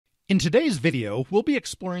In today's video, we'll be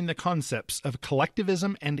exploring the concepts of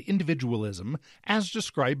collectivism and individualism as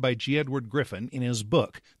described by G. Edward Griffin in his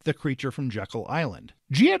book, The Creature from Jekyll Island.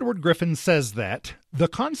 G. Edward Griffin says that the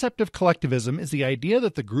concept of collectivism is the idea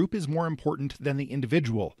that the group is more important than the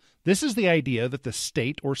individual. This is the idea that the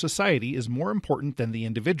state or society is more important than the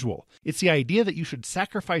individual. It's the idea that you should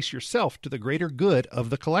sacrifice yourself to the greater good of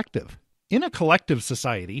the collective. In a collective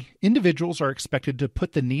society, individuals are expected to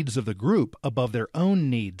put the needs of the group above their own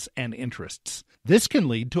needs and interests. This can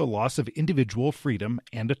lead to a loss of individual freedom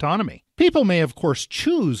and autonomy. People may, of course,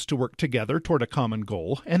 choose to work together toward a common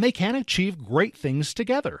goal, and they can achieve great things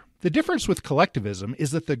together. The difference with collectivism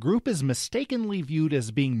is that the group is mistakenly viewed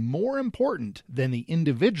as being more important than the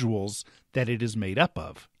individuals that it is made up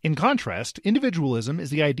of. In contrast, individualism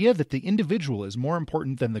is the idea that the individual is more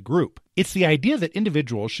important than the group. It's the idea that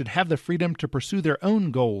individuals should have the freedom to pursue their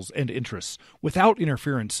own goals and interests without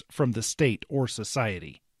interference from the state or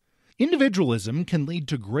society. Individualism can lead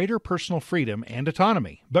to greater personal freedom and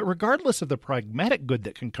autonomy, but regardless of the pragmatic good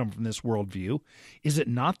that can come from this worldview, is it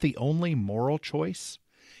not the only moral choice?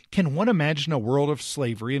 Can one imagine a world of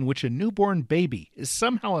slavery in which a newborn baby is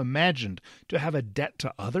somehow imagined to have a debt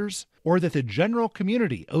to others, or that the general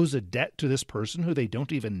community owes a debt to this person who they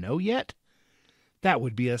don't even know yet? That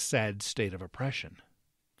would be a sad state of oppression.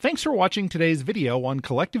 Thanks for watching today's video on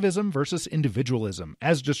collectivism versus individualism,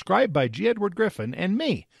 as described by G. Edward Griffin and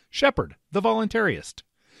me, Shepard, the voluntarist.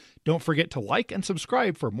 Don't forget to like and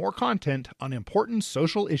subscribe for more content on important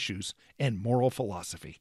social issues and moral philosophy.